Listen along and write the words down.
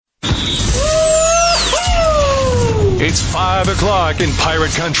It's 5 o'clock in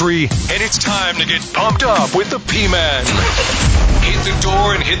Pirate Country, and it's time to get pumped up with the P-Man. Hit the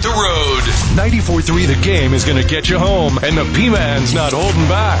door and hit the road. 94.3 The Game is going to get you home, and the P-Man's not holding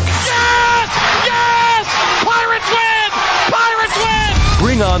back. Yes! Yes! Pirates win! Pirates win!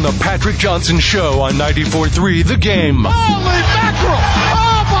 Bring on the Patrick Johnson Show on 94.3 The Game. Holy mackerel!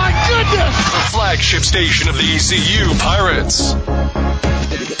 Oh, my goodness! The flagship station of the ECU Pirates.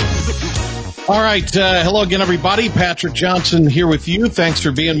 All right. Hello again, everybody. Patrick Johnson here with you. Thanks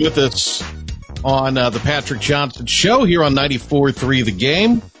for being with us on the Patrick Johnson Show here on 94.3 The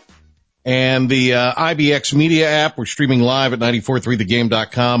Game and the IBX Media app. We're streaming live at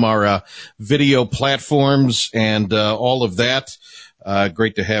 943thegame.com, our video platforms and all of that.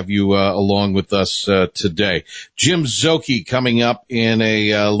 Great to have you along with us today. Jim Szoke coming up in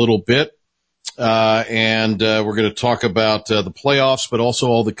a little bit. And we're going to talk about the playoffs, but also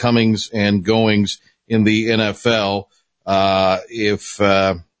all the comings and goings in the NFL.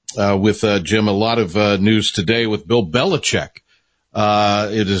 With Jim, a lot of news today with Bill Belichick.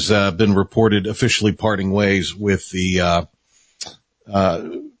 It has been reported officially parting ways with the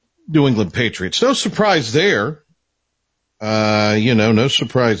New England Patriots. No surprise there. No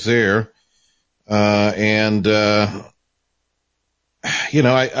surprise there. I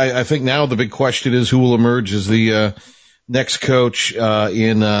think now the big question is who will emerge as the next coach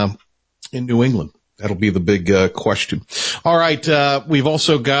in New England. That'll be the big question. All right, we've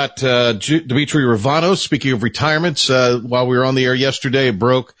also got Dimitri Ravanos. Speaking of retirements, while we were on the air yesterday, it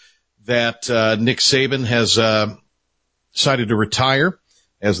broke that Nick Saban has decided to retire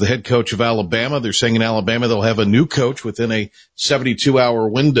as the head coach of Alabama. They're saying in Alabama they'll have a new coach within a 72-hour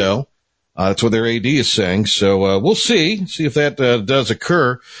window. That's what their AD is saying. So we'll see if that does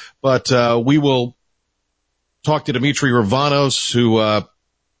occur. But we will talk to Dimitri Ravanos, who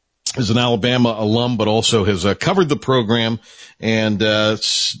is an Alabama alum, but also has covered the program and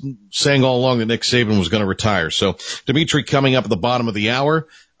saying all along that Nick Saban was going to retire. So Dimitri coming up at the bottom of the hour.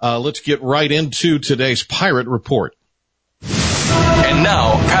 Let's get right into today's Pirate Report. And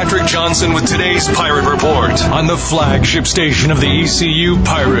now, Patrick Johnson with today's Pirate Report on the flagship station of the ECU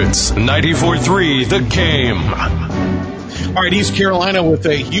Pirates, 94.3 The Game. All right, East Carolina with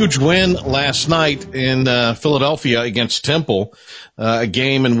a huge win last night in Philadelphia against Temple, a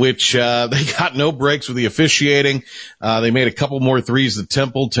game in which they got no breaks with the officiating. They made a couple more threes than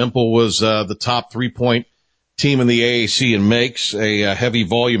Temple. Temple was the top three-point team in the AAC and makes a heavy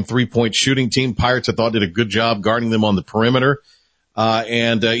volume three-point shooting team. Pirates, I thought, did a good job guarding them on the perimeter.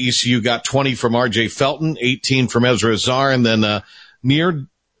 And ECU got 20 from R.J. Felton, 18 from Ezra Azar, and then near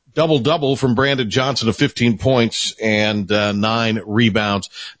double-double from Brandon Johnson of 15 points and 9 rebounds.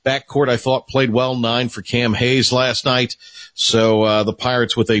 Backcourt, I thought, played well, 9 for Cam Hayes last night. So the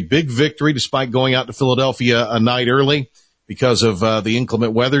Pirates with a big victory despite going out to Philadelphia a night early because of the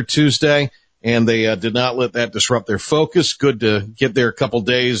inclement weather Tuesday, and they did not let that disrupt their focus. Good to get there a couple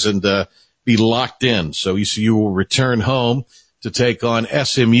days and be locked in. So ECU will return home to take on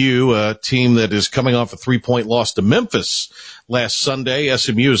SMU, a team that is coming off a 3-point loss to Memphis last Sunday.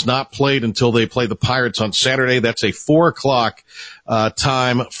 SMU has not played until they play the Pirates on Saturday. That's a 4 o'clock tip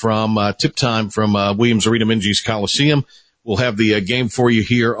time from Williams Arena Minges Coliseum. We'll have the game for you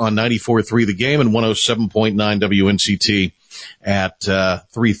here on 94.3 The Game and 107.9 WNCT at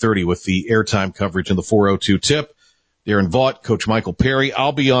 3:30 with the airtime coverage in the 4:02 tip. Darren Vaught, Coach Michael Perry.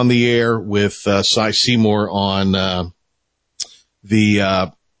 I'll be on the air with Cy Seymour on the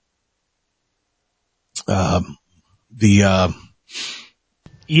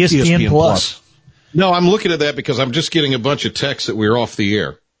ESPN Plus. No, I'm looking at that because I'm just getting a bunch of texts that we're off the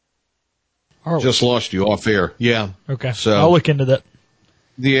air. Oh. Just lost you off air. Yeah. Okay. So I'll look into that.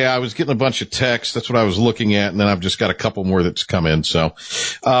 Yeah, I was getting a bunch of texts. That's what I was looking at, and then I've just got a couple more that's come in. So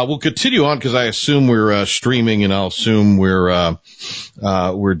we'll continue on because I assume we're streaming, and I'll assume we're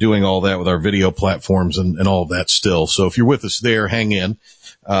doing all that with our video platforms and all of that still. So if you're with us there, hang in.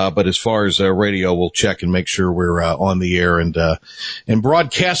 But as far as radio, we'll check and make sure we're on the air and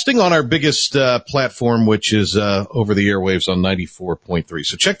broadcasting on our biggest platform, which is over the airwaves on 94.3.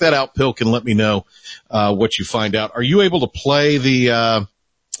 So check that out, Pilk, and let me know what you find out. Are you able to play the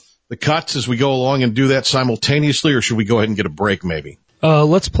cuts as we go along and do that simultaneously, or should we go ahead and get a break maybe?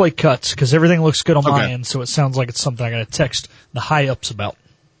 Let's play cuts because everything looks good on my end, so it sounds like it's something I got to text the high-ups about.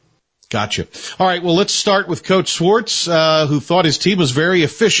 Gotcha. All right, well, let's start with Coach Schwartz, who thought his team was very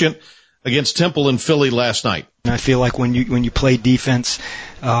efficient against Temple and Philly last night. I feel like when you play defense,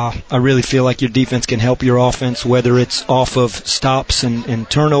 I really feel like your defense can help your offense, whether it's off of stops and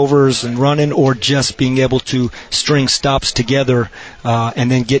turnovers and running, or just being able to string stops together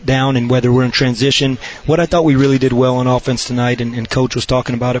and then get down, and whether we're in transition. What I thought we really did well on offense tonight, and Coach was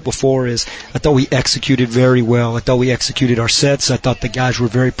talking about it before, is I thought we executed very well. I thought we executed our sets. I thought the guys were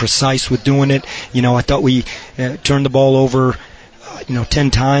very precise with doing it. I thought we turned the ball over 10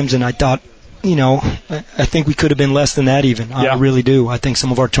 times, and I thought, I think we could have been less than that even. Yeah. I really do. I think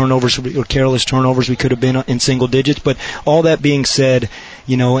some of our turnovers were careless turnovers. We could have been in single digits. But all that being said,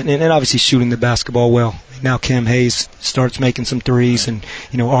 and obviously shooting the basketball well. Now Cam Hayes starts making some threes, and,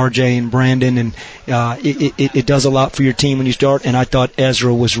 RJ and Brandon, and it does a lot for your team when you start. And I thought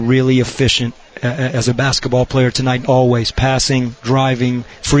Ezra was really efficient as a basketball player tonight, always passing, driving,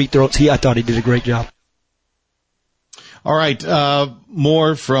 free throws. I thought he did a great job. All right,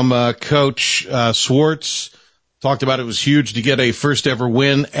 more from Coach Schwartz. Talked about it was huge to get a first-ever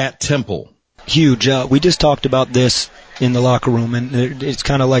win at Temple. Huge. We just talked about this in the locker room, and it's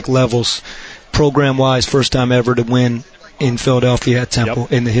kind of like levels. Program-wise, first time ever to win in Philadelphia at Temple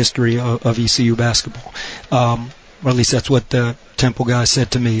in the history of ECU basketball. Or at least that's what the Temple guys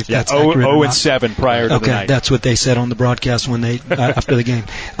said to me. If that's 0-7 prior to the night. Okay, that's what they said on the broadcast when they after the game.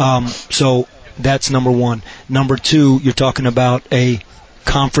 So that's number one. Number two, you're talking about a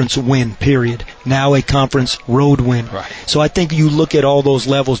conference win, period. Now a conference road win. Right. So I think you look at all those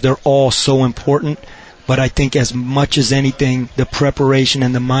levels, they're all so important. But I think as much as anything, the preparation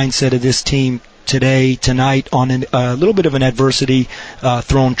and the mindset of this team tonight, on a little bit of an adversity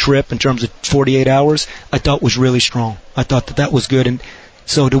thrown trip in terms of 48 hours, I thought was really strong. I thought that was good. And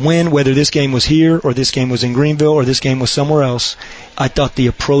so to win, whether this game was here or this game was in Greenville or this game was somewhere else, I thought the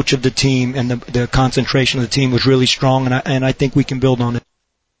approach of the team and the concentration of the team was really strong, and I think we can build on it.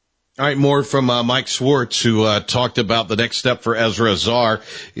 All right, more from Mike Schwartz, who talked about the next step for Ezra Azar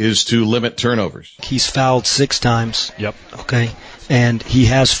is to limit turnovers. He's fouled 6 times. Yep. Okay, and he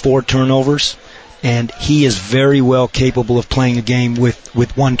has 4 turnovers, and he is very well capable of playing a game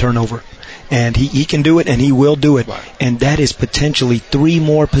with 1 turnover. And he can do it, and he will do it. Right. And that is potentially 3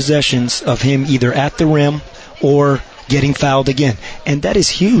 more possessions of him either at the rim or getting fouled again. And that is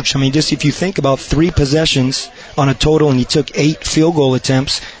huge. I mean, just if you think about 3 possessions on a total and he took 8 field goal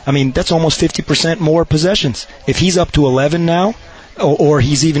attempts, I mean, that's almost 50% more possessions. If he's up to 11 now, or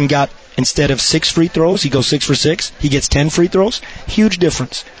he's even got, instead of 6 free throws, he goes 6 for 6, he gets 10 free throws, huge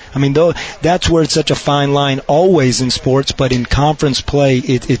difference. I mean, though, that's where it's such a fine line always in sports, but in conference play,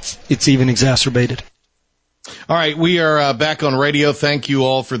 it's even exacerbated. All right, we are back on radio. Thank you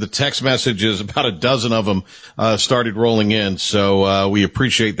all for the text messages. About a dozen of them started rolling in, so we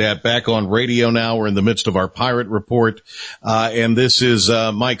appreciate that. Back on radio now. We're in the midst of our Pirate Report, and this is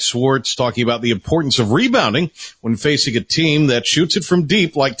Mike Schwartz talking about the importance of rebounding when facing a team that shoots it from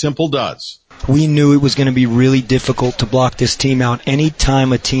deep like Temple does. We knew it was going to be really difficult to block this team out. Any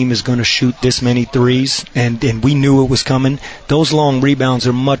time a team is going to shoot this many threes, and we knew it was coming, those long rebounds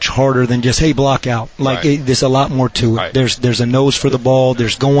are much harder than just, hey, block out. Like, right. There's a lot more to it. Right. There's a nose for the ball.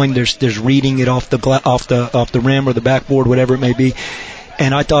 There's reading it off the rim or the backboard, whatever it may be.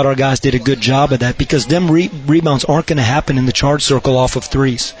 And I thought our guys did a good job of that, because them rebounds aren't going to happen in the charge circle off of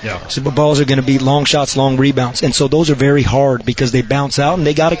threes. Yeah. So the balls are going to be long shots, long rebounds. And so those are very hard because they bounce out, and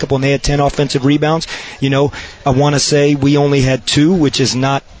they got a couple, and they had 10 offensive rebounds. I want to say we only had 2, which is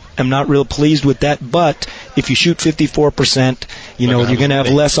not, I'm not real pleased with that. But if you shoot 54%, you're going to have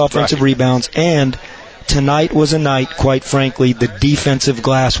less offensive rebounds. And tonight was a night, quite frankly, the defensive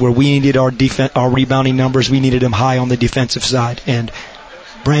glass where we needed our rebounding numbers. We needed them high on the defensive side. And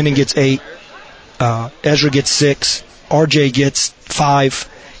Brandon gets 8, Ezra gets 6, RJ gets 5,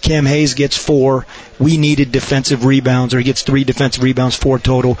 Cam Hayes gets 4. We needed defensive rebounds, or he gets 3 defensive rebounds, 4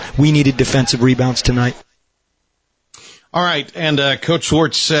 total. We needed defensive rebounds tonight. All right, and Coach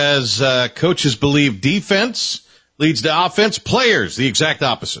Schwartz says coaches believe defense leads to offense, players the exact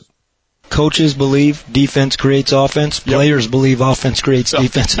opposite. Coaches believe defense creates offense. Yep. Players believe offense creates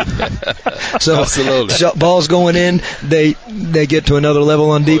defense. So, absolutely. Balls going in, they get to another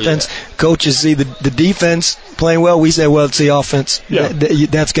level on defense. Oh, yeah. Coaches see the defense playing well. We say, well, it's the offense. Yeah.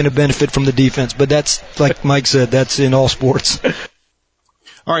 That's going to benefit from the defense. But that's, like Mike said, that's in all sports.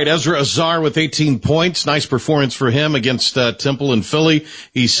 All right, Ezra Azar with 18 points. Nice performance for him against Temple and Philly.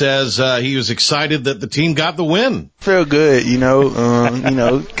 He says he was excited that the team got the win. Feel good,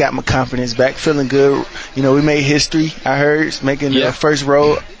 got my confidence back, feeling good. We made history. I heard making the first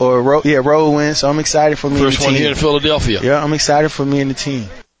road win, so I'm excited for me and the team. First one here in Philadelphia. Yeah, I'm excited for me and the team.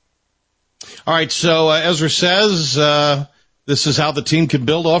 All right, so Ezra says this is how the team could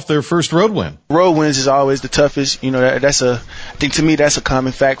build off their first road win. Road wins is always the toughest. I think to me that's a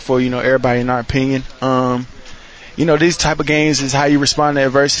common fact for, everybody in our opinion. These type of games is how you respond to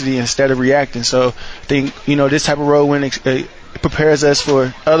adversity instead of reacting. So I think, this type of road win prepares us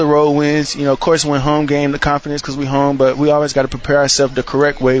for other road wins. Of course, when home game, the confidence because we home, but we always got to prepare ourselves the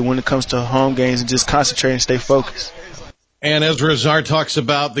correct way when it comes to home games and just concentrate and stay focused. And Ezra Azar talks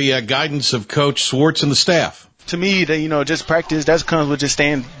about the guidance of Coach Swartz and the staff. To me, just practice, that comes with just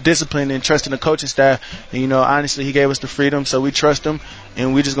staying disciplined and trusting the coaching staff. And, honestly, he gave us the freedom, so we trust him,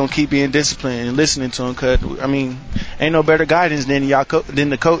 and we're just going to keep being disciplined and listening to him because, ain't no better guidance than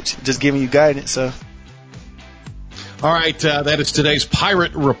the coach just giving you guidance. So. All right, that is today's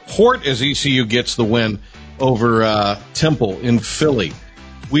Pirate Report as ECU gets the win over Temple in Philly.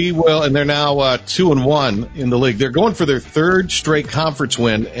 We will, and they're now 2-1 in the league. They're going for their third straight conference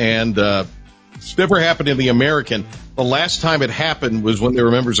win, and it's never happened in the American. The last time it happened was when they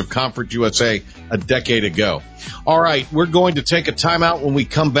were members of Conference USA a decade ago. All right, we're going to take a timeout. When we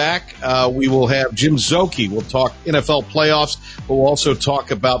come back, we will have Jim Szoke. We'll talk NFL playoffs, but we'll also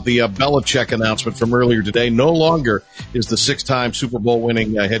talk about the Belichick announcement from earlier today. No longer is the six-time Super Bowl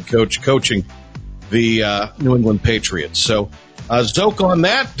winning head coach coaching the New England Patriots. So Zoke on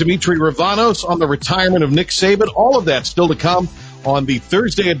that, Dimitri Ravanos on the retirement of Nick Saban. All of that still to come on the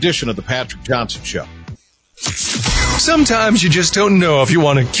Thursday edition of the Patrick Johnson Show. Sometimes you just don't know if you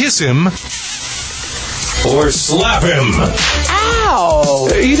want to kiss him or slap him. Ow!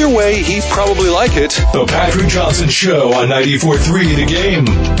 Either way, he'd probably like it. The Patrick Johnson Show on 94.3 The Game.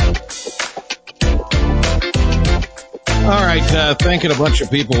 All right, thanking a bunch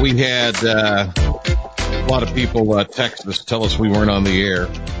of people. We had a lot of people text us, tell us we weren't on the air,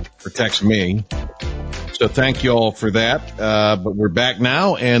 or text me. So thank you all for that. But we're back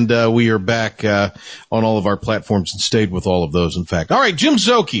now, and we are back on all of our platforms and stayed with all of those, in fact. All right, Jim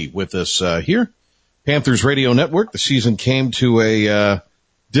Szoke with us here. Panthers Radio Network. The season came to a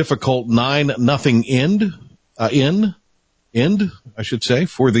difficult 9-0 end, I should say,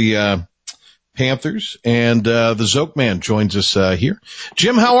 for the Panthers. And the Szoke Man joins us here.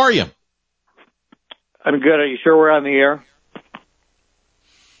 Jim, how are you? I'm good. Are you sure we're on the air?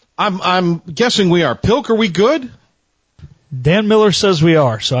 I'm guessing we are. Pilk, are we good? Dan Miller says we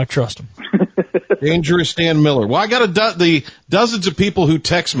are, so I trust him. Dangerous Dan Miller. Well, I got the dozens of people who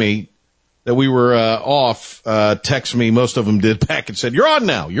text me that we were off, text me. Most of them did back and said, "You're on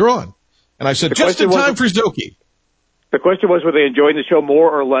now. You're on." And I said, "Just in time for Szoke." The question was, were they enjoying the show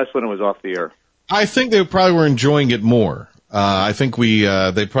more or less when it was off the air? I think they probably were enjoying it more. I think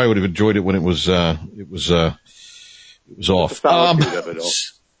they probably would have enjoyed it when it was off. Of it all.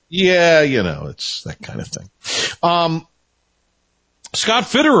 Yeah, it's that kind of thing. Scott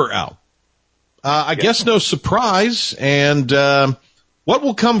Fitterer out. I guess no surprise. And what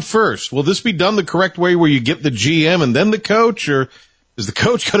will come first? Will this be done the correct way where you get the GM and then the coach? Or is the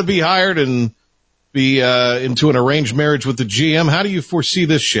coach going to be hired and be into an arranged marriage with the GM? How do you foresee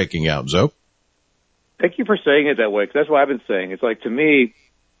this shaking out, Zoe? Thank you for saying it that way, because that's what I've been saying. It's like, to me,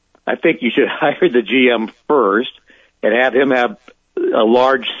 I think you should hire the GM first and have him have a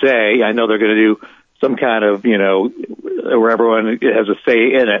large say. I know they're going to do some kind of, where everyone has a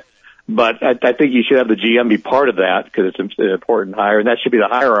say in it. But I think you should have the GM be part of that because it's an important hire, and that should be the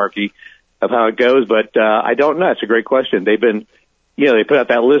hierarchy of how it goes. But I don't know. It's a great question. They've been, they put out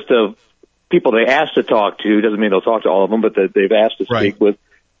that list of people they asked to talk to. Doesn't mean they'll talk to all of them, but they've asked to speak with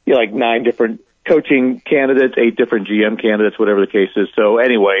like 9 different coaching candidates, 8 different GM candidates, whatever the case is. So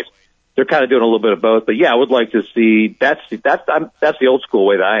anyways, they're kind of doing a little bit of both. But yeah, I would like to see that's the old school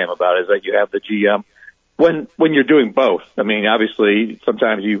way that I am about it, is that you have the GM when you're doing both. I mean, obviously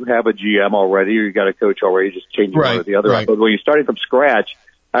sometimes you have a GM already or you got a coach already, just changing one or the other. Right. But when you're starting from scratch,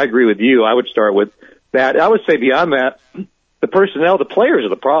 I agree with you. I would start with that. I would say beyond that, the personnel, the players are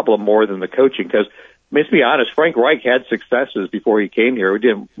the problem more than the coaching, because let's be honest, Frank Reich had successes before he came here. He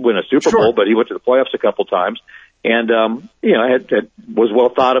didn't win a Super Bowl, but he went to the playoffs a couple times. And, was well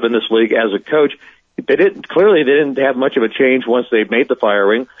thought of in this league as a coach. They didn't have much of a change once they made the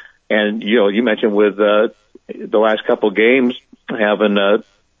firing. And, you mentioned with, the last couple games having,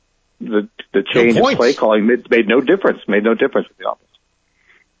 the change in play calling made no difference with the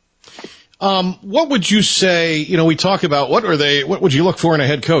offense. What would you say, we talk about what would you look for in a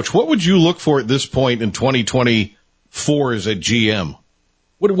head coach? What would you look for at this point in 2024 as a GM?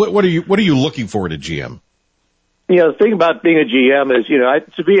 What are you looking for at a GM? The thing about being a GM is, I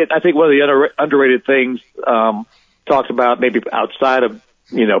think one of the underrated things, talked about maybe outside of,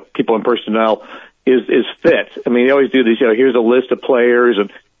 people in personnel is fit. I mean, they always do these, here's a list of players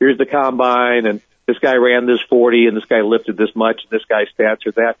and here's the combine and this guy ran this 40 and this guy lifted this much and this guy's stats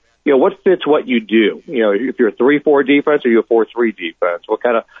are that. What fits what you do? If you're a 3-4 defense or you're a 4-3 defense, what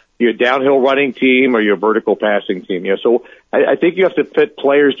kind of, you're a downhill running team or you're a vertical passing team? So I think you have to fit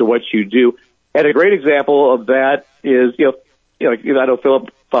players to what you do. And a great example of that is, I know Philip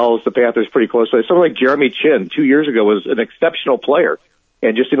follows the Panthers pretty closely. Someone like Jeremy Chin 2 years ago was an exceptional player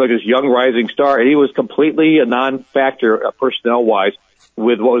and just seemed like this young rising star. And he was completely a non-factor personnel-wise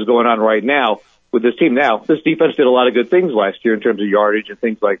with what was going on right now with this team. Now, this defense did a lot of good things last year in terms of yardage and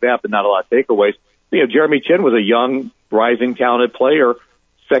things like that, but not a lot of takeaways. Jeremy Chin was a young, rising, talented player,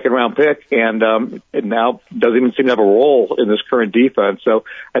 second-round pick, and now doesn't even seem to have a role in this current defense. So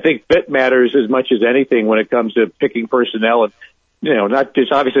I think fit matters as much as anything when it comes to picking personnel. And, not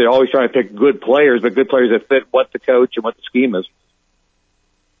just obviously they're always trying to pick good players, but good players that fit what the coach and what the scheme is.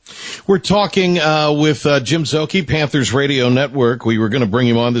 We're talking with Jim Szoke, Panthers Radio Network. We were going to bring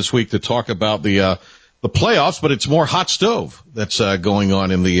him on this week to talk about the playoffs, but it's more hot stove that's going on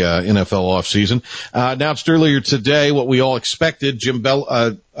in the NFL offseason. Announced earlier today what we all expected,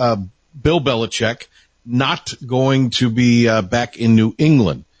 Bill Belichick not going to be back in New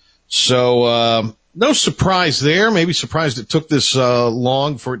England. So no surprise there. Maybe surprised it took this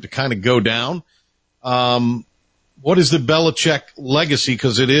long for it to kind of go down. What is the Belichick legacy?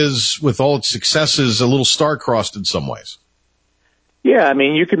 Because it is, with all its successes, a little star-crossed in some ways. Yeah, I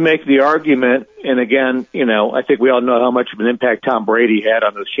mean, you can make the argument, and again, I think we all know how much of an impact Tom Brady had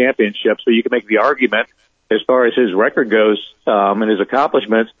on those championships, so you can make the argument as far as his record goes and his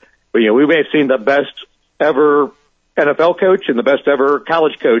accomplishments. But, we may have seen the best ever NFL coach and the best ever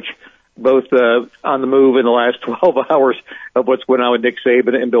college coach both on the move in the last 12 hours of what's going on with Nick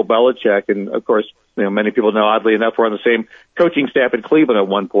Saban and Bill Belichick. And, of course, many people know, oddly enough, we're on the same coaching staff in Cleveland at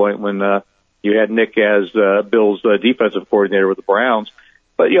one point when you had Nick as Bill's defensive coordinator with the Browns.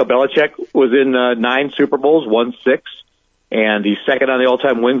 But, Belichick was in 9 Super Bowls, won 6, and he's second on the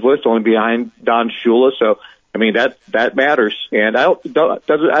all-time wins list, only behind Don Shula. So, I mean, that matters. And I don't get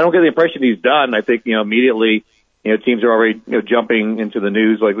the impression he's done. I think, immediately, teams are already, jumping into the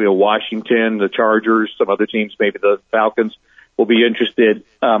news, like, Washington, the Chargers, some other teams, maybe the Falcons will be interested,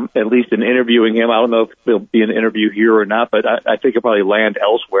 at least in interviewing him. I don't know if there'll be an interview here or not, but I think he'll probably land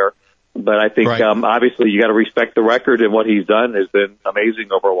elsewhere. But I think, right. Obviously you got to respect the record, and what he's done has been amazing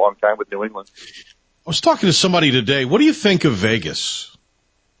over a long time with New England. I was talking to somebody today. What do you think of Vegas?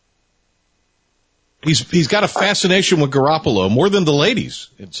 He's got a fascination with Garoppolo, more than the ladies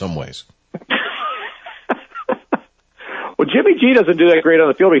in some ways. Well, Jimmy G doesn't do that great on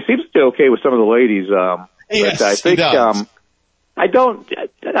the field, but he seems to do okay with some of the ladies. Yes, but I think, he does. I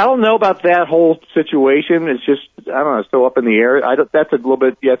don't know about that whole situation. It's just, I don't know, it's still up in the air. That's a little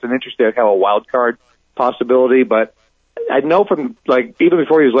bit, yes, an interesting kind of a wild card possibility, but I know from, even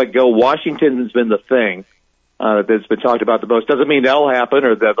before he was let go, Washington's been the thing, that's been talked about the most. Doesn't mean that'll happen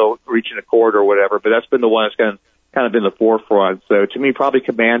or that they'll reach an accord or whatever, but that's been the one that's kind of been the forefront. So to me, probably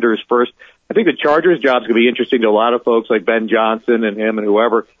Commanders first. I think the Chargers job's going to be interesting to a lot of folks like Ben Johnson and him and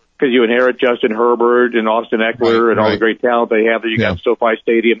whoever, because you inherit Justin Herbert and Austin Eckler and all the great talent they have that you got SoFi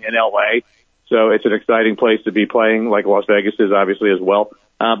Stadium in LA. So it's an exciting place to be playing, like Las Vegas is obviously as well.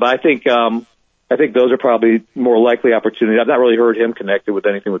 But I think those are probably more likely opportunities. I've not really heard him connected with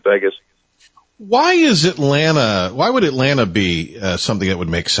anything with Vegas. Why would Atlanta be something that would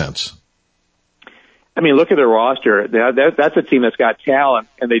make sense? I mean, look at their roster. That's a team that's got talent,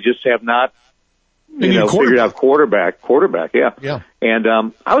 and they just have not, figured out quarterback. Yeah. Yeah. And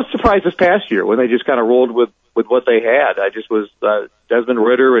I was surprised this past year when they just kind of rolled with what they had. I just was Desmond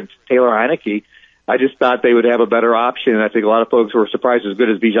Ridder and Taylor Heineke. I just thought they would have a better option, and I think a lot of folks were surprised as good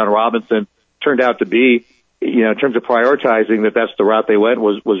as Bijan Robinson turned out to be. In terms of prioritizing, that's the route they went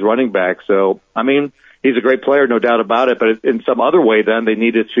was running back. So, I mean, he's a great player, no doubt about it. But in some other way, then they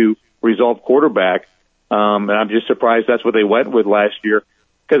needed to resolve quarterback. And I'm just surprised that's what they went with last year,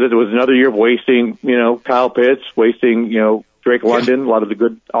 because it was another year of wasting, Kyle Pitts, wasting, Drake London, a lot of the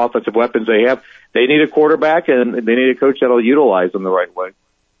good offensive weapons they have. They need a quarterback, and they need a coach that'll utilize them the right way.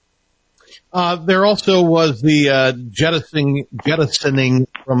 There also was the jettisoning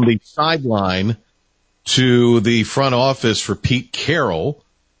from the sideline to the front office for Pete Carroll.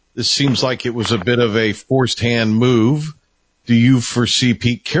 This seems like it was a bit of a forced hand move. Do you foresee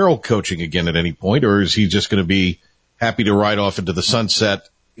Pete Carroll coaching again at any point, or is he just going to be happy to ride off into the sunset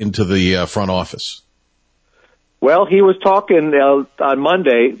into the front office? Well, he was talking on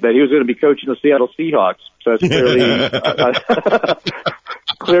Monday that he was going to be coaching the Seattle Seahawks. So it's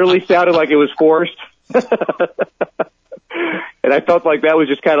clearly sounded like it was forced. And And I felt like that was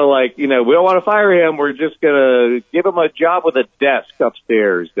just kind of like, we don't want to fire him. We're just going to give him a job with a desk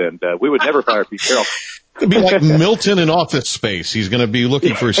upstairs. And we would never fire Pete Carroll. It'd be like Milton in Office Space. He's going to be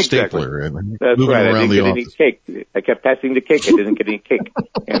looking for a stapler and That's moving right. around the office. Cake. I kept passing the cake. I didn't get any cake.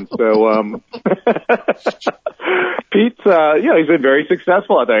 And so, Pete's, he's been very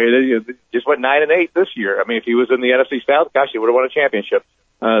successful out there. He just went 9-8 this year. I mean, if he was in the NFC South, gosh, he would have won a championship.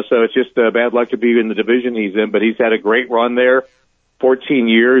 So it's just bad luck to be in the division he's in, but he's had a great run there. 14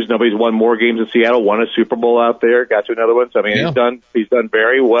 years. Nobody's won more games in Seattle, won a Super Bowl out there, got to another one. So, I mean, he's done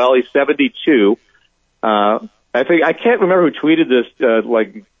very well. He's 72. I think, I can't remember who tweeted this,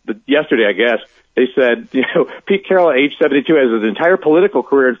 yesterday, I guess. They said, Pete Carroll at age 72 has his entire political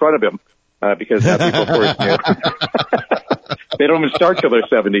career in front of him, because now people, of course, they don't even start till they're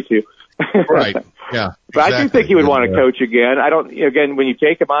 72. Right. Yeah. But I do think he would want to coach again. Again, when you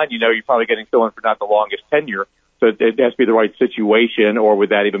take him on, you're probably getting someone for not the longest tenure. So it has to be the right situation, or would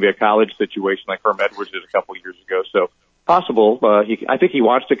that even be a college situation like Herm Edwards did a couple of years ago? So possible. I think he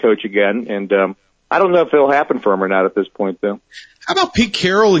wants to coach again, and I don't know if it'll happen for him or not at this point, though. How about Pete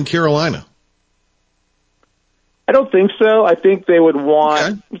Carroll in Carolina? I don't think so. I think they would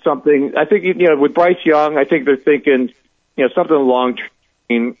want something. I think, with Bryce Young, I think they're thinking, something long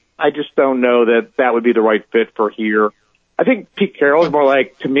term. I just don't know that would be the right fit for here. I think Pete Carroll is more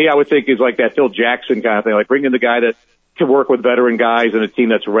like, to me, I would think is like that Phil Jackson kind of thing, like bring in the guy that can work with veteran guys and a team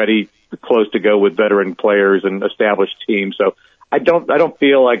that's ready, close to go with veteran players and established teams. So I don't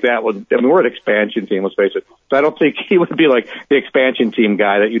feel like that would, we're an expansion team, let's face it. So I don't think he would be like the expansion team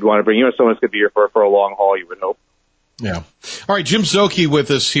guy that you'd want to bring. Someone that's going to be here for a long haul, you would hope. Yeah. All right, Jim Szoke with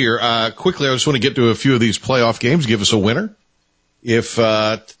us here. Quickly, I just want to get to a few of these playoff games. Give us a winner. If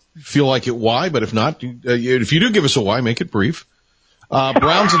feel like it, why? But if not, if you do give us a why, make it brief.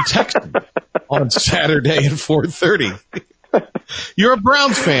 Browns and Texans on Saturday at 4:30. You're a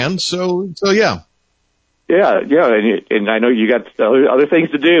Browns fan, so yeah. Yeah, and I know you got other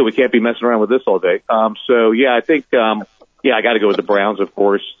things to do. We can't be messing around with this all day. I think, I got to go with the Browns, of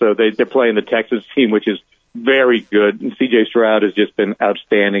course. So they're playing the Texans team, which is very good. And C.J. Stroud has just been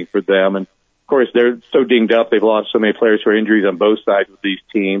outstanding for them. And, of course, they're so dinged up. They've lost so many players for injuries on both sides of these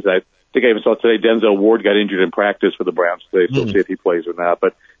teams. I think I even saw today Denzel Ward got injured in practice for the Browns today. So we'll see if he plays or not.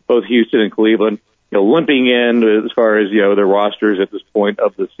 But both Houston and Cleveland, limping in as far as, their rosters at this point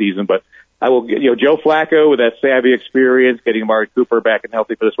of the season. But I will, Joe Flacco with that savvy experience, getting Amari Cooper back and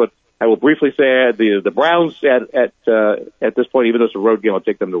healthy for this one. I will briefly say the Browns at this point, even though it's a road game, I'll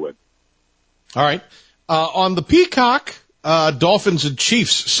take them to win. All right. On the Peacock, Dolphins and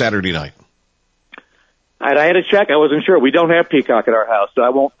Chiefs Saturday night. I had to check. I wasn't sure. We don't have Peacock at our house, so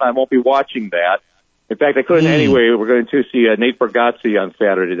I won't be watching that. In fact, I couldn't anyway. We're going to see Nate Bargatze on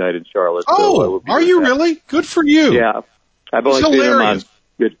Saturday night in Charlotte. Oh, are you really? Good for you. Yeah. I've only seen him on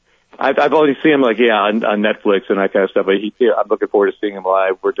good. I've only seen him on Netflix and that kind of stuff, but I'm looking forward to seeing him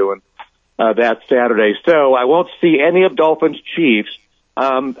live. We're doing that Saturday. So I won't see any of Dolphins Chiefs.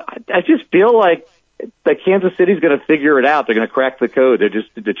 I just feel like Kansas City's going to figure it out. They're going to crack the code.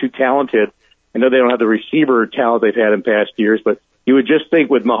 They're too talented. I know they don't have the receiver talent they've had in past years, but you would just think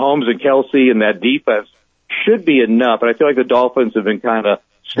with Mahomes and Kelsey and that defense should be enough. But I feel like the Dolphins have been kind of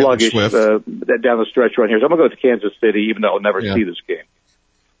sluggish down the stretch right here. So I'm going to go with Kansas City, even though I'll never see this game.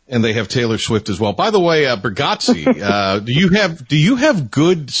 And they have Taylor Swift as well. By the way, Bargatze, do you have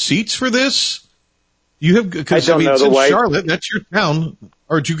good seats for this? You have, because it's in Charlotte, that's your town,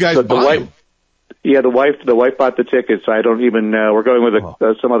 or did you guys buy them? Yeah, the wife bought the tickets. I don't even know. We're going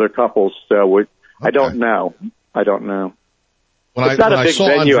with some other couples, so I don't know. It's not a big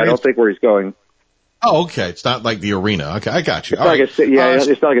venue. I don't think where he's going. Oh, okay. It's not like the arena. Okay, I got you. It's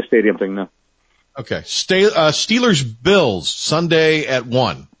not like a stadium thing, no. Okay. Steelers Bills Sunday at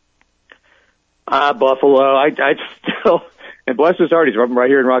 1. Buffalo. I still, and bless his heart, he's right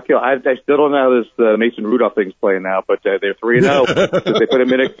here in Rock Hill. I still don't know how this Mason Rudolph thing's playing now, but they're 3-0. They put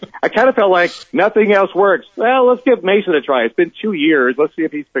him in. I kind of felt like nothing else works. Well, let's give Mason a try. It's been 2 years. Let's see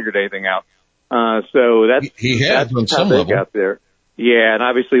if he's figured anything out. So that's on some how they level. got there. Yeah, and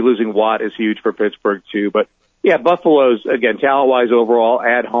obviously losing Watt is huge for Pittsburgh too. But yeah, Buffalo's again talent-wise overall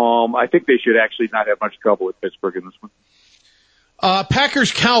at home. I think they should actually not have much trouble with Pittsburgh in this one.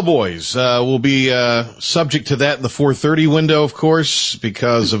 Packers Cowboys will be subject to that in the 4:30 window, of course,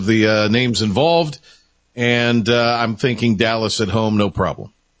 because of the names involved. And I'm thinking Dallas at home, no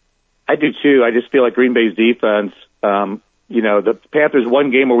problem. I do too. I just feel like Green Bay's defense. The Panthers'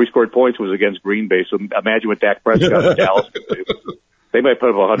 one game where we scored points was against Green Bay. So imagine what Dak Prescott and Dallas could do. They might put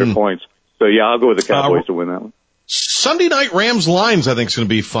up 100 points. So yeah, I'll go with the Cowboys to win that one. Sunday night Rams Lions, I think, is going to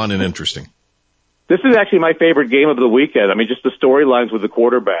be fun and interesting. This is actually my favorite game of the weekend. I mean, just the storylines with the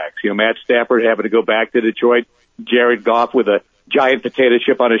quarterbacks. You know, Matt Stafford having to go back to Detroit, Jared Goff with a giant potato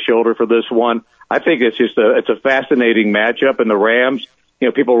chip on his shoulder for this one. I think it's just it's a fascinating matchup. And the Rams, you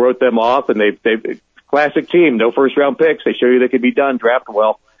know, people wrote them off, and they classic team, no first round picks. They show you they could be done, draft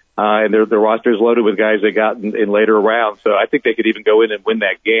well, and their roster is loaded with guys they got in later rounds. So I think they could even go in and win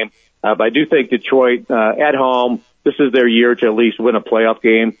that game. But I do think Detroit at home, this is their year to at least win a playoff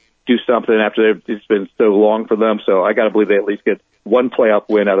game. Do something after it's been so long for them. So I got to believe they at least get one playoff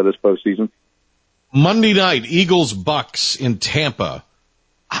win out of this postseason. Monday night, Eagles-Bucks in Tampa.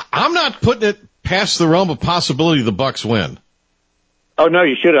 I'm not putting it past the realm of possibility the Bucks win. Oh, no,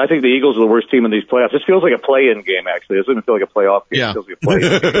 you shouldn't. I think the Eagles are the worst team in these playoffs. This feels like a play-in game, actually. It doesn't feel like a playoff game. Yeah. It feels like a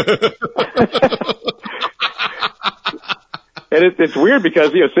play-in game. And it's weird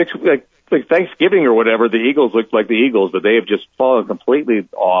because, you know, like Thanksgiving or whatever, the Eagles looked like the Eagles, but they have just fallen completely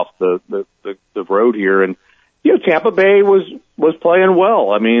off the road here. And, you know, Tampa Bay was playing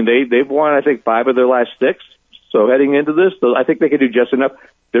well. I mean, they've won, I think, 5 of their last 6. So heading into this, I think they can do just enough.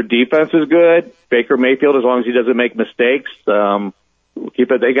 Their defense is good. Baker Mayfield, as long as he doesn't make mistakes,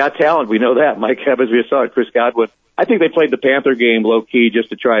 keep it. They got talent. We know that. Mike Evans, we saw it. Chris Godwin. I think they played the Panther game low key just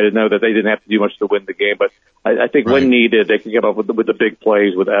to try to know that they didn't have to do much to win the game. But I think when needed, they can come up with the big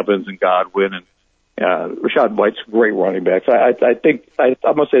plays with Evans and Godwin and Rachaad White's great running backs. I think I'm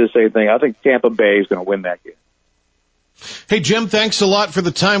going to say the same thing. I think Tampa Bay is going to win that game. Hey, Jim, thanks a lot for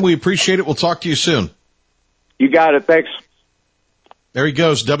the time. We appreciate it. We'll talk to you soon. You got it. Thanks. There he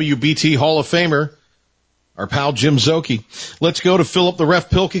goes, WBT Hall of Famer, our pal Jim Szoke. Let's go to Philip the Ref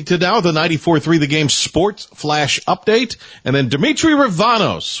Pilkington now, the 94.3 The Game Sports Flash Update. And then Dimitri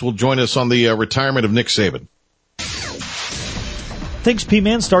Ravanos will join us on the retirement of Nick Saban. Thanks,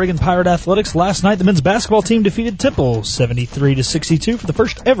 P-Man. Starting in Pirate Athletics, last night the men's basketball team defeated Temple 73-62 for the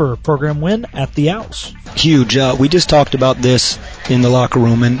first ever program win at the Owls. Huge. We just talked about this in the locker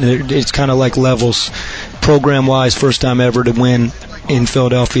room, and it's kind of like levels. Program-wise, first time ever to win in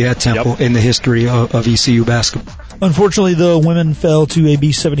Philadelphia at Temple in the history of ECU basketball. Unfortunately, the women fell to a B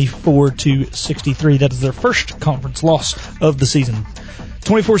 74-63. That is their first conference loss of the season.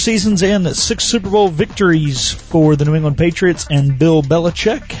 24 seasons and 6 Super Bowl victories for the New England Patriots and Bill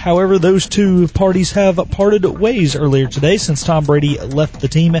Belichick. However, those two parties have parted ways earlier today since Tom Brady left the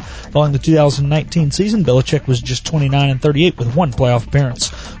team following the 2019 season. Belichick was just 29-38 with 1 playoff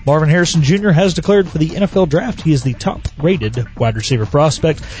appearance. Marvin Harrison Jr. has declared for the NFL draft. He is the top-rated wide receiver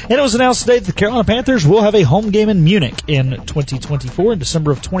prospect. And it was announced today that the Carolina Panthers will have a home game in Munich in 2024. In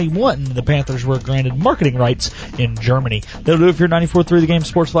December of 21, the Panthers were granted marketing rights in Germany. That'll do it for your 94.3 The Game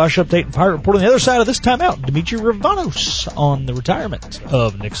Sports Flash Update and Pirate Report. On the other side of this timeout, Dimitri Ravanos on the retirement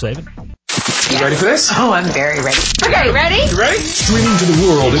of Nick Saban. You ready for this? Oh, I'm very ready. Okay, ready? You ready? Streaming to the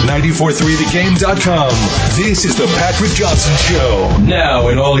world at 943thegame.com. This is the Patrick Johnson Show. Now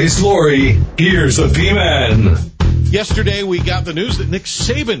in all his glory, here's the P-Man. Yesterday, we got the news that Nick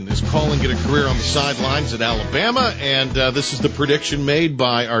Saban is calling it a career on the sidelines at Alabama, and this is the prediction made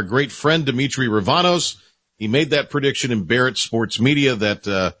by our great friend Dimitri Ravanos. He made that prediction in Barrett Sports Media that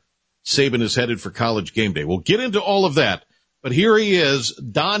Saban is headed for College Game Day. We'll get into all of that, but here he is,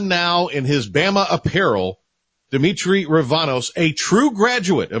 donned now in his Bama apparel, Dimitri Ravanos, a true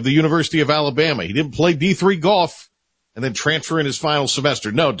graduate of the University of Alabama. He didn't play D3 golf and then transfer in his final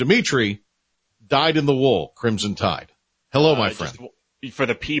semester. No, Dimitri dyed in the wool, Crimson Tide. Hello, my friend. For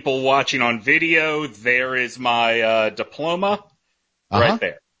the people watching on video, there is my diploma right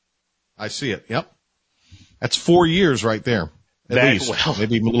there. I see it. Yep. That's 4 years right there. At least. Well,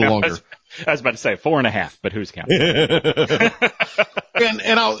 maybe a little longer. I was about to say 4.5, but who's counting?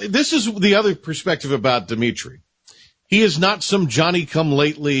 This is the other perspective about Dimitri. He is not some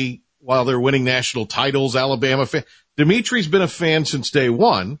Johnny-come-lately while they're winning national titles Alabama fan. Dimitri's been a fan since day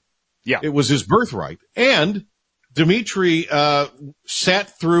one. Yeah. It was his birthright. And Dimitri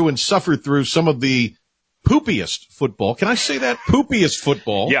sat through and suffered through some of the poopiest football. Can I say that? Poopiest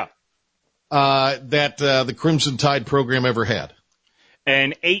football. Yeah. That the Crimson Tide program ever had.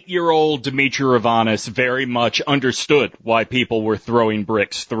 And 8-year-old Dimitri Ravanos very much understood why people were throwing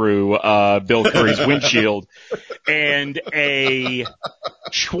bricks through Bill Curry's windshield. And a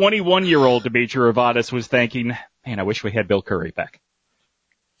 21-year-old Dimitri Ravanos was thinking, man, I wish we had Bill Curry back.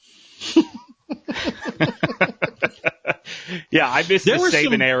 Yeah, I missed the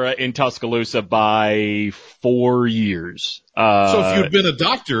Saban era in Tuscaloosa by 4 years. So if you'd been a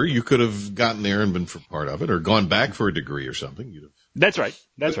doctor, you could have gotten there and been for part of it, or gone back for a degree or something. You'd have. That's right.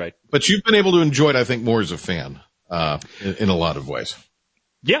 That's right. But you've been able to enjoy it, I think, more as a fan, in a lot of ways.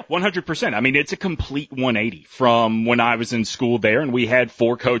 Yeah, 100%. I mean, it's a complete 180 from when I was in school there, and we had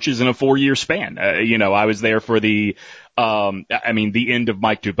 4 coaches in a 4-year span. I was there for the end of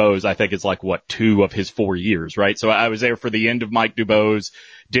Mike Dubose, I think is 2 of his 4 years, right? So I was there for the end of Mike Dubose,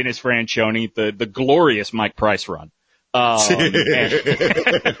 Dennis Franchione, the glorious Mike Price run. And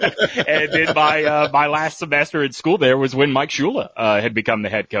then my last semester in school there was when Mike Shula had become the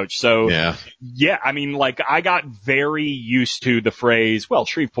head coach. So yeah, I mean, I got very used to the phrase, well,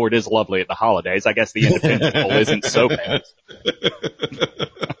 Shreveport is lovely at the holidays. I guess the Independence Bowl isn't so bad.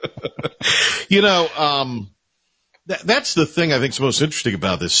 That's the thing I think is most interesting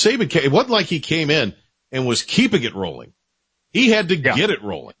about this. Saban, it wasn't like he came in and was keeping it rolling. He had to get it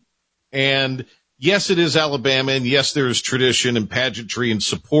rolling. And yes, it is Alabama, and yes, there is tradition and pageantry and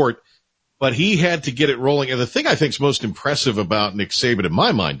support, but he had to get it rolling. And the thing I think is most impressive about Nick Saban, in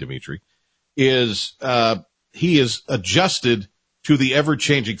my mind, Dimitri, is he is adjusted to the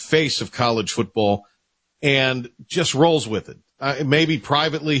ever-changing face of college football and just rolls with it. Maybe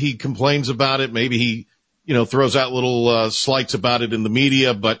privately he complains about it. Maybe he, throws out little slights about it in the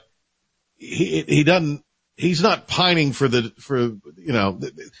media, but he doesn't. He's not pining the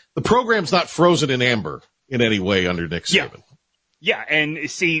program's not frozen in amber in any way under Nick Saban. Yeah,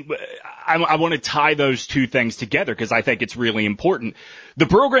 and see, I want to tie those two things together because I think it's really important. The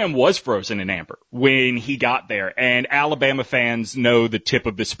program was frozen in amber when he got there, and Alabama fans know the tip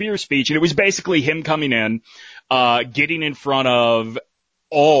of the spear speech, and it was basically him coming in, getting in front of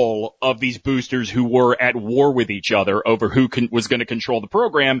all of these boosters who were at war with each other over who was going to control the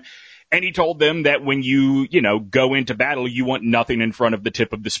program. And he told them that when you go into battle, you want nothing in front of the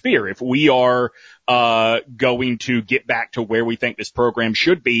tip of the spear. If we are going to get back to where we think this program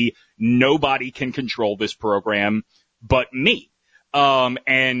should be, nobody can control this program but me. He was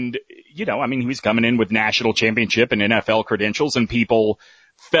coming in with national championship and NFL credentials, and people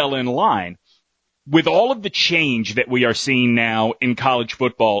fell in line. With all of the change that we are seeing now in college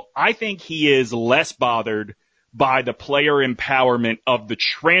football, I think he is less bothered by the player empowerment of the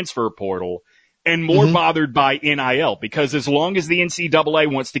transfer portal and more bothered by NIL, because as long as the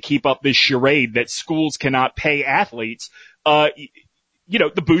NCAA wants to keep up this charade that schools cannot pay athletes,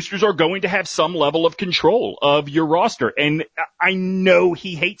 the boosters are going to have some level of control of your roster. And I know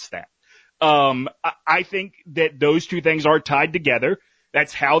he hates that. I think that those two things are tied together.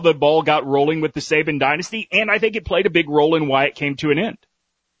 That's how the ball got rolling with the Saban dynasty. And I think it played a big role in why it came to an end.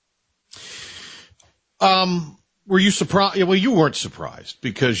 Were you surprised? Well, you weren't surprised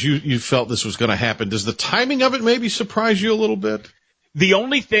because you felt this was going to happen. Does the timing of it maybe surprise you a little bit? The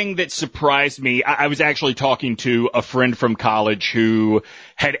only thing that surprised me, I was actually talking to a friend from college who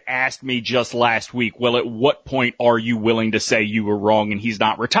had asked me just last week, well, at what point are you willing to say you were wrong and he's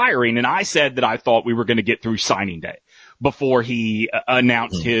not retiring? And I said that I thought we were going to get through signing day before he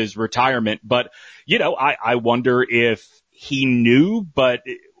announced his retirement. But, I wonder if he knew, but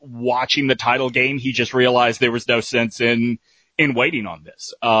watching the title game, he just realized there was no sense in waiting on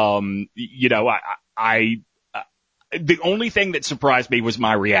this. The only thing that surprised me was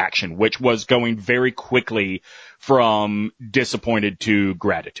my reaction, which was going very quickly from disappointed to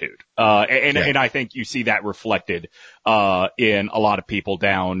gratitude. And I think you see that reflected, in a lot of people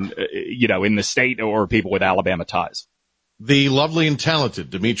down, in the state or people with Alabama ties. The lovely and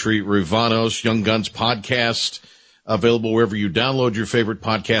talented Dimitri Rouvanos, Young Guns podcast, available wherever you download your favorite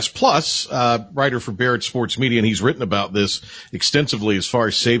podcast, plus writer for Barrett Sports Media, and he's written about this extensively as far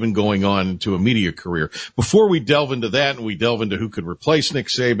as Saban going on to a media career. Before we delve into that and we delve into who could replace Nick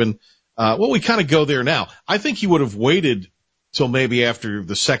Saban, we kind of go there now. I think he would have waited till maybe after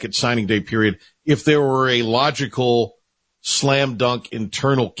the second signing day period if there were a logical slam dunk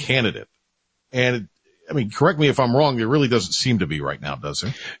internal candidate. And, correct me if I'm wrong, there really doesn't seem to be right now, does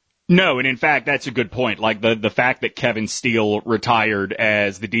there? No, and in fact, that's a good point. Like the fact that Kevin Steele retired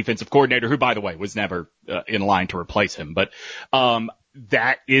as the defensive coordinator, who, by the way, was never in line to replace him. But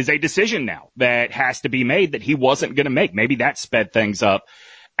that is a decision now that has to be made that he wasn't going to make. Maybe that sped things up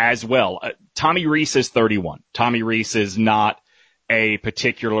as well. Tommy Rees is 31. Tommy Rees is not a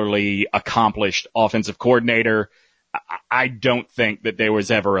particularly accomplished offensive coordinator. I don't think that there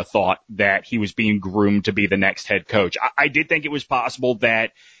was ever a thought that he was being groomed to be the next head coach. I did think it was possible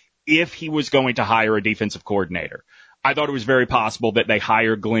that if he was going to hire a defensive coordinator, I thought it was very possible that they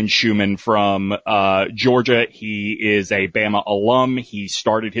hire Glenn Schumann from Georgia. He is a Bama alum. He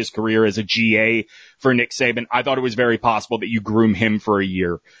started his career as a GA for Nick Saban. I thought it was very possible that you groom him for a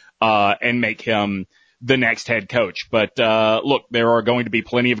year and make him the next head coach. But look, there are going to be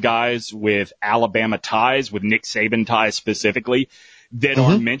plenty of guys with Alabama ties, with Nick Saban ties specifically, that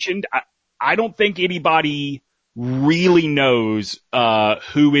are mentioned. I don't think anybody really knows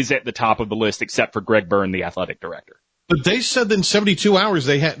who is at the top of the list except for Greg Byrne, the athletic director. But they said that in 72 hours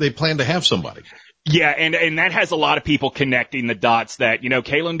they plan to have somebody. Yeah, and that has a lot of people connecting the dots that,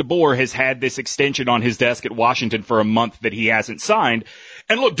 Kalen DeBoer has had this extension on his desk at Washington for a month that he hasn't signed.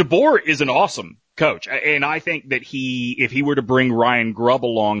 And look, DeBoer is an awesome coach. And I think that if he were to bring Ryan Grubb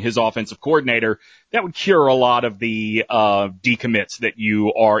along, his offensive coordinator, that would cure a lot of the decommits that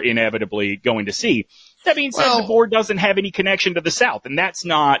you are inevitably going to see. That being said, DeBoer doesn't have any connection to the South, and that's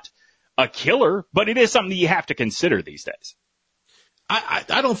not a killer, but it is something that you have to consider these days.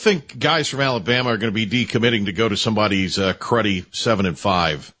 I don't think guys from Alabama are going to be decommitting to go to somebody's cruddy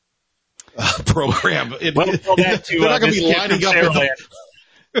 7-5 program. They're not going to be lining up.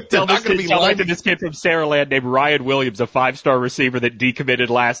 Tell this kid from Saraland named Ryan Williams, a 5-star receiver that decommitted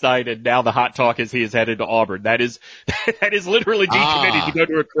last night, and now the hot talk is he is headed to Auburn. That is literally decommitting to go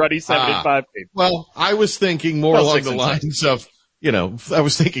to a cruddy 7-5 team. Well, I was thinking more along the lines of,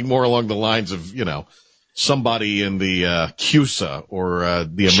 somebody in the CUSA or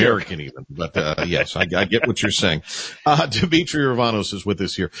the American even. But yes, I get what you're saying. Dimitri Ravanos is with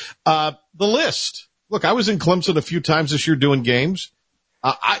us here. The list. Look, I was in Clemson a few times this year doing games.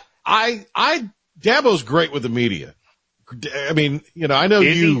 Dabo's great with the media. I mean, I know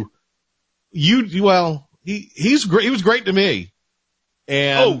he's great. He was great to me.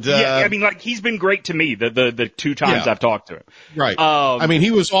 And, I mean, he's been great to me the two times I've talked to him. Right. I mean,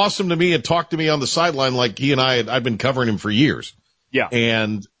 he was awesome to me and talked to me on the sideline like he and I've been covering him for years. Yeah.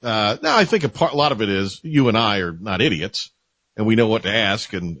 And, now I think a lot of it is you and I are not idiots and we know what to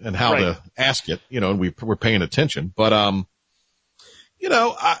ask and how to ask it, and we're paying attention. But,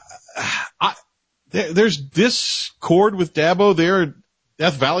 there's discord with Dabo there at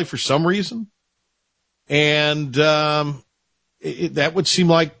Death Valley for some reason. And, that would seem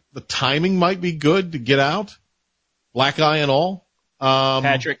like the timing might be good to get out, black eye and all.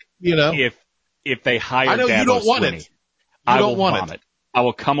 Patrick, if they hire I know Dabo you don't want Swinney, it. I will vomit. I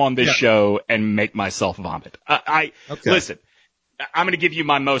will come on this show and make myself vomit. Listen, I'm going to give you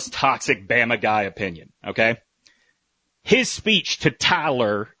my most toxic Bama guy opinion, okay? His speech to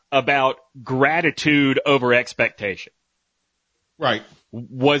Tyler about gratitude over expectation. Right.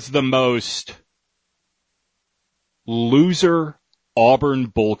 Was the most loser Auburn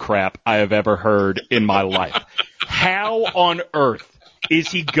bullcrap I have ever heard in my life. How on earth is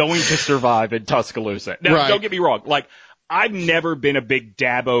he going to survive in Tuscaloosa? Now, don't get me wrong. I've never been a big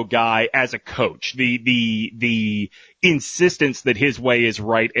Dabo guy as a coach. The insistence that his way is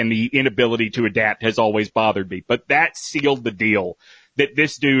right and the inability to adapt has always bothered me. But that sealed the deal that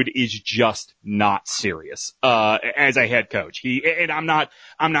this dude is just not serious, as a head coach. I'm not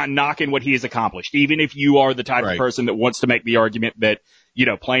knocking what he has accomplished. Even if you are the type of person that wants to make the argument that,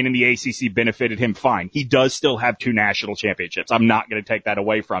 playing in the ACC benefited him, fine. He does still have 2 national championships. I'm not going to take that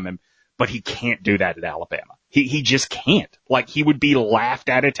away from him, but he can't do that at Alabama. He just can't. He would be laughed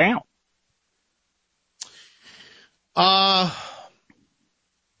out of town.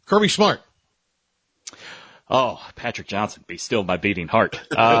 Kirby Smart. Oh, Patrick Johnson, be still my beating heart.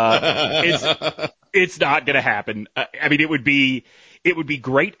 It's not going to happen. I mean, it would be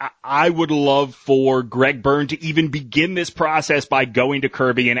great. I would love for Greg Byrne to even begin this process by going to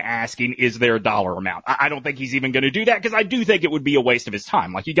Kirby and asking, is there a dollar amount? I don't think he's even going to do that because I do think it would be a waste of his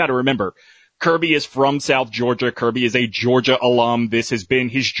time. You got to remember, Kirby is from South Georgia. Kirby is a Georgia alum. This has been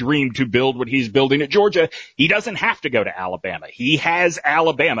his dream to build what he's building at Georgia. He doesn't have to go to Alabama. He has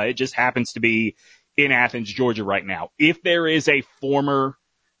Alabama. It just happens to be in Athens, Georgia right now. If there is a former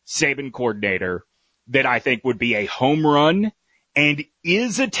Saban coordinator that I think would be a home run and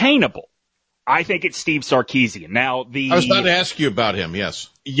is attainable, I think it's Steve Sarkisian. Now, I was about to ask you about him, yes.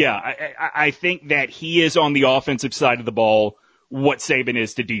 Yeah, I think that he is on the offensive side of the ball what Saban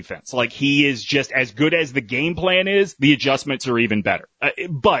is to defense. He is just as good as the game plan is, the adjustments are even better.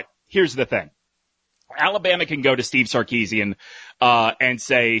 But here's the thing. Alabama can go to Steve Sarkisian and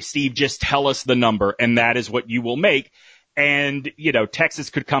say, Steve, just tell us the number, and that is what you will make. And, Texas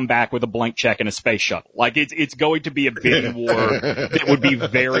could come back with a blank check and a space shuttle. It's going to be a bidding war that would be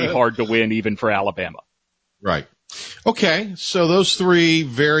very hard to win even for Alabama. Right. Okay, so those 3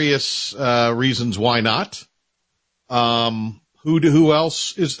 various reasons why not. Who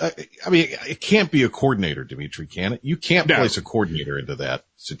else is? I mean, it can't be a coordinator, Dimitri, can it? You can't place a coordinator into that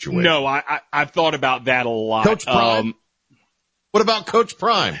situation. No, I've thought about that a lot. Coach Prime. What about Coach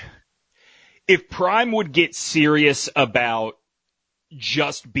Prime? If Prime would get serious about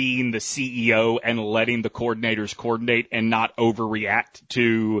just being the CEO and letting the coordinators coordinate and not overreact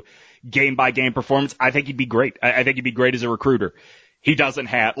to game by game performance, I think he'd be great. I think he'd be great as a recruiter. He doesn't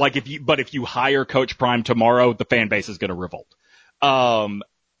have, like, if you hire Coach Prime tomorrow, the fan base is going to revolt.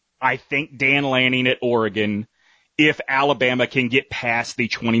 I think Dan Lanning at Oregon, if Alabama can get past the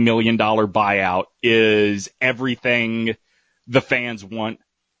 $20 million buyout, is everything the fans want.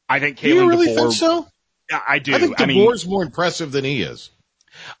 I think Kalen DeBoer. Do you really think so? I do. I think DeBoer's more impressive than he is.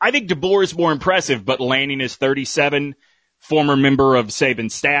 I think DeBoer is more impressive, but Lanning is 37, former member of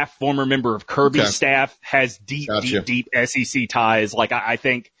Saban's staff, former member of Kirby's staff, has deep SEC ties. Like, I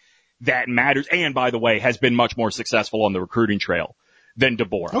think that matters. And, by the way, has been much more successful on the recruiting trail than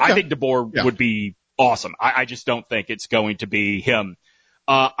DeBoer. I think DeBoer would be awesome. I just don't think it's going to be him.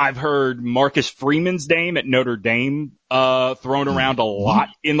 I've heard Marcus Freeman's name at Notre Dame thrown around a lot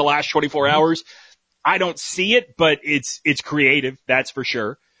in the last 24 hours. I don't see it, but it's creative, that's for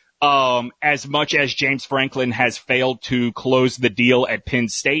sure. As much as James Franklin has failed to close the deal at Penn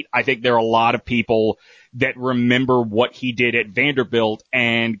State, I think there are a lot of people that remember what he did at Vanderbilt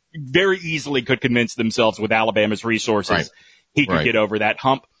and very easily could convince themselves with Alabama's resources he could get over that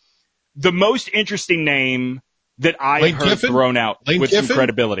hump. The most interesting name that I heard thrown out with some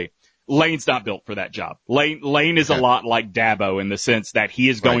credibility. Lane's not built for that job. Lane is a lot like Dabo in the sense that he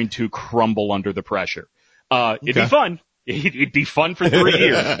is going to crumble under the pressure. It'd be fun. It'd be fun for 3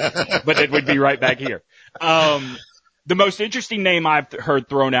 years, but it would be right back here. The most interesting name I've heard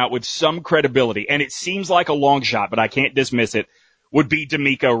thrown out with some credibility, and it seems like a long shot, but I can't dismiss it, would be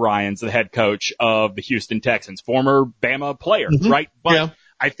DeMeco Ryans, the head coach of the Houston Texans, former Bama player, right? But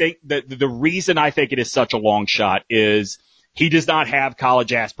I think that the reason I think it is such a long shot is he does not have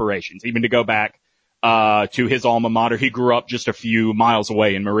college aspirations. Even to go back to his alma mater, he grew up just a few miles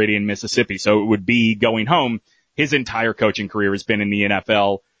away in Meridian, Mississippi, so it would be going home. His entire coaching career has been in the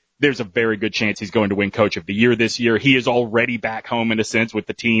NFL. There's a very good chance he's going to win Coach of the Year this year. He is already back home in a sense with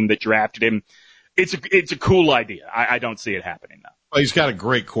the team that drafted him. It's a cool idea. I don't see it happening though. Well, he's got a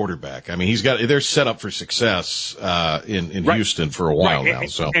great quarterback. I mean, they're set up for success in Houston for a while now.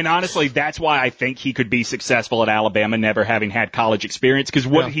 So, and honestly, that's why I think he could be successful at Alabama, never having had college experience. Because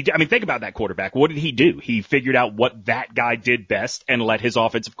think about that quarterback. What did he do? He figured out what that guy did best and let his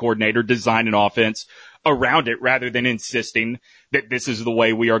offensive coordinator design an offense around it, rather than insisting that this is the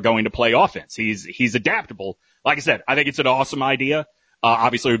way we are going to play offense. He's adaptable. Like I said, I think it's an awesome idea.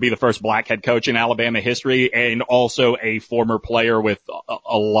 Obviously, it would be the first black head coach in Alabama history, and also a former player with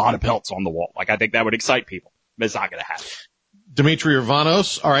a lot of belts on the wall. Like, I think that would excite people, but it's not going to happen. Dimitri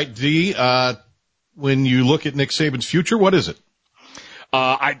Urvanos. All right, D, when you look at Nick Saban's future, what is it?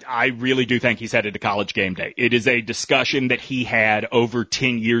 I really do think he's headed to College Game Day. It is a discussion that he had over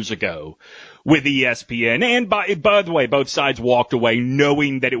 10 years ago with ESPN. And by the way, both sides walked away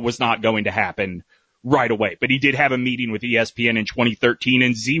knowing that it was not going to happen right away. But he did have a meeting with ESPN in 2013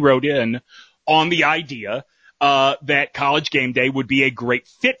 and zeroed in on the idea that College Game Day would be a great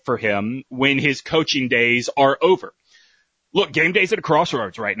fit for him when his coaching days are over. Look, Game Day's at a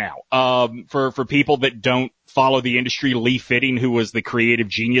crossroads right now. For people that don't follow the industry, Lee Fitting, who was the creative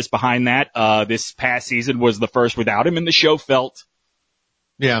genius behind that, this past season was the first without him, and the show felt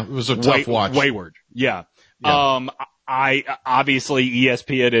it was a tough watch. Wayward. Yeah. I obviously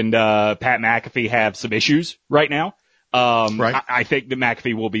ESPN and Pat McAfee have some issues right now. I think that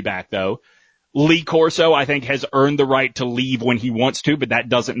McAfee will be back though. Lee Corso, I think, has earned the right to leave when he wants to, but that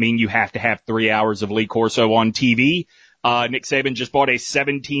doesn't mean you have to have 3 hours of Lee Corso on TV. Nick Saban just bought a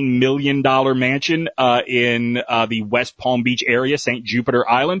 $17 million mansion in the West Palm Beach area, St. Jupiter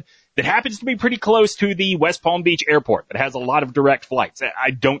Island, that happens to be pretty close to the West Palm Beach airport that has a lot of direct flights.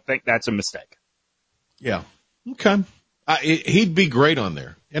 I don't think that's a mistake. Yeah. Okay. He'd be great on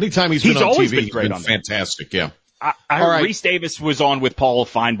there. Anytime he's been on TV, he's been fantastic. Yeah. I heard Reese Davis was on with Paul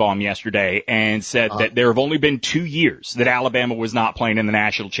Feinbaum yesterday and said that there have only been 2 years that Alabama was not playing in the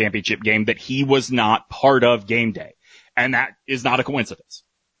national championship game, that he was not part of Game Day. And that is not a coincidence.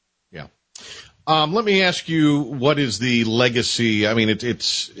 Yeah. Let me ask you, what is the legacy? I mean,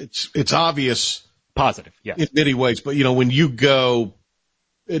 it's obvious. Positive, yes. In many ways, but when you go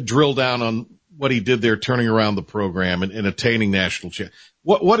drill down on what he did there, turning around the program and attaining national champ,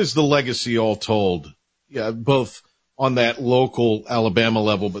 what is the legacy all told? Yeah, both on that local Alabama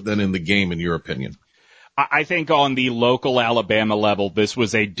level, but then in the game, in your opinion? I think on the local Alabama level, this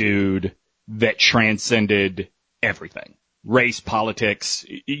was a dude that transcended everything. Race, politics,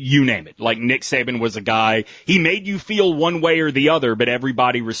 you name it. Like, Nick Saban was a guy, he made you feel one way or the other, but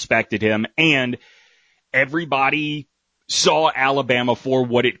everybody respected him, and everybody saw Alabama for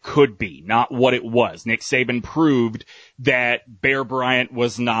what it could be, not what it was. Nick Saban proved that Bear Bryant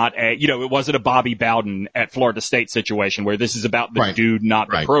was not it wasn't a Bobby Bowden at Florida State situation where this is about the dude, not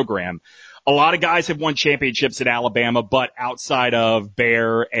the program. a lot of guys have won championships at Alabama, but outside of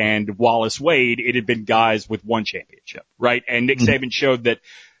Bear and Wallace Wade, it had been guys with one championship, right? And Nick Saban showed that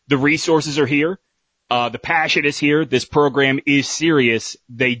the resources are here. The passion is here. This program is serious.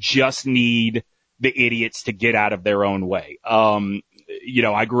 They just need the idiots to get out of their own way.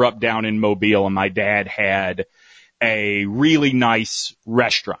 I grew up down in Mobile, and my dad had a really nice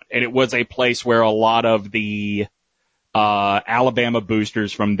restaurant, and it was a place where a lot of the Alabama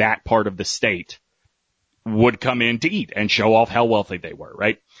boosters from that part of the state would come in to eat and show off how wealthy they were,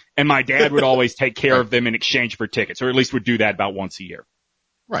 right? And my dad would always take care of them in exchange for tickets, or at least would do that about once a year.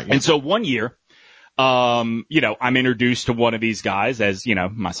 Right. Yeah. And so one year, I'm introduced to one of these guys as,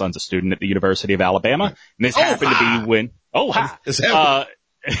 my son's a student at the University of Alabama. And this happened to be when,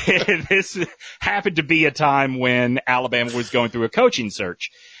 this happened to be a time when Alabama was going through a coaching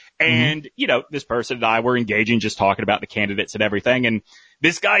search. And, this person and I were engaging, just talking about the candidates and everything. And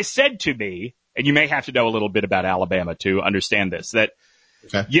this guy said to me, and you may have to know a little bit about Alabama to understand this, that,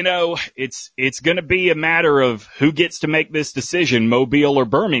 it's going to be a matter of who gets to make this decision, Mobile or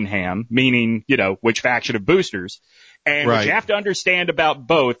Birmingham, meaning, which faction of boosters. And what you have to understand about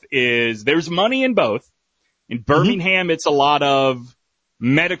both is there's money in both. In Birmingham, it's a lot of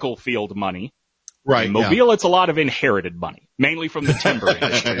medical field money. Right. In Mobile, it's a lot of inherited money, mainly from the timber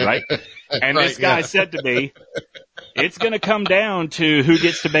industry, right? And this guy said to me, it's going to come down to who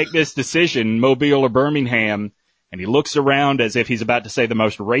gets to make this decision, Mobile or Birmingham. And he looks around as if he's about to say the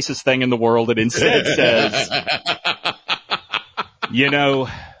most racist thing in the world and instead says,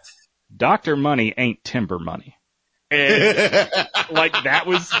 Dr. Money ain't timber money. And that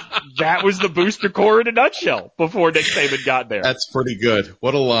was the booster core in a nutshell before Nick Saban got there. That's pretty good.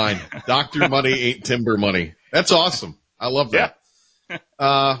 What a line. Dr. Money ain't timber money. That's awesome. I love that.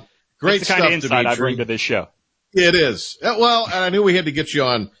 Yeah. Great it's the stuff, kind of insight Dimitri. I bring to this show. It is. Well, and I knew we had to get you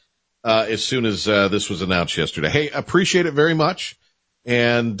on as soon as this was announced yesterday. Hey, appreciate it very much.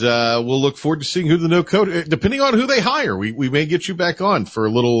 And we'll look forward to seeing who the new coach, depending on who they hire. We may get you back on for a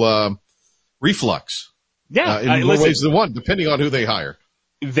little reflux. Yeah, in more ways than one, depending on who they hire.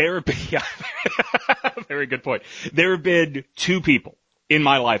 Very good point. There have been two people in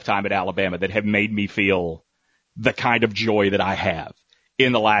my lifetime at Alabama that have made me feel the kind of joy that I have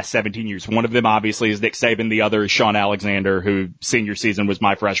in the last 17 years. One of them obviously is Nick Saban. The other is Sean Alexander, who senior season was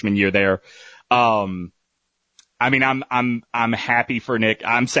my freshman year there. I'm happy for Nick.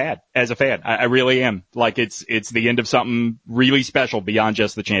 I'm sad as a fan. I really am. It's the end of something really special beyond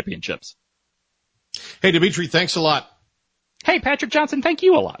just the championships. Hey, Dimitri, thanks a lot. Hey, Patrick Johnson, thank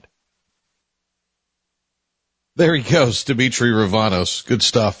you a lot. There he goes, Dimitri Ravanos. Good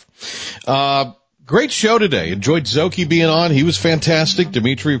stuff. Great show today. Enjoyed Zoki being on. He was fantastic.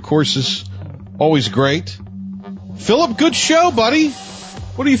 Dimitri, of course, is always great. Philip, good show, buddy.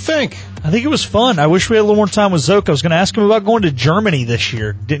 What do you think? I think it was fun. I wish we had a little more time with Zoka. I was going to ask him about going to Germany this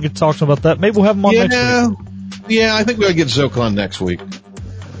year. Didn't get to talk to him about that. Maybe we'll have him on next week. Yeah, I think we'll get Zoka on next week.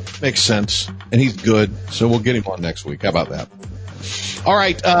 Makes sense. And he's good, so we'll get him on next week. How about that? All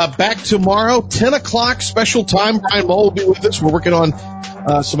right, back tomorrow, 10 o'clock, special time. Brian Mull will be with us. We're working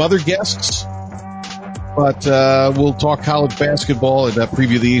on some other guests. But we'll talk college basketball and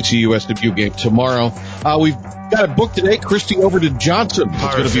preview the ECU SW game tomorrow. We've got it booked today. Christy Overton Johnson is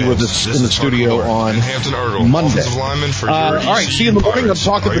going to be with us in the studio on Monday. All right, see you in the morning. I'm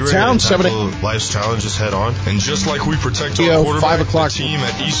talking the town. 7 life's challenges head on, and just like we protect our quarterback, the team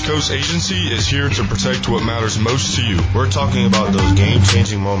at East Coast Agency is here to protect what matters most to you. We're talking about those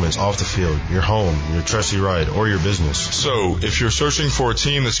game-changing moments off the field, your home, your trusty ride, or your business. So, if you're searching for a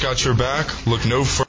team that's got your back, look no further.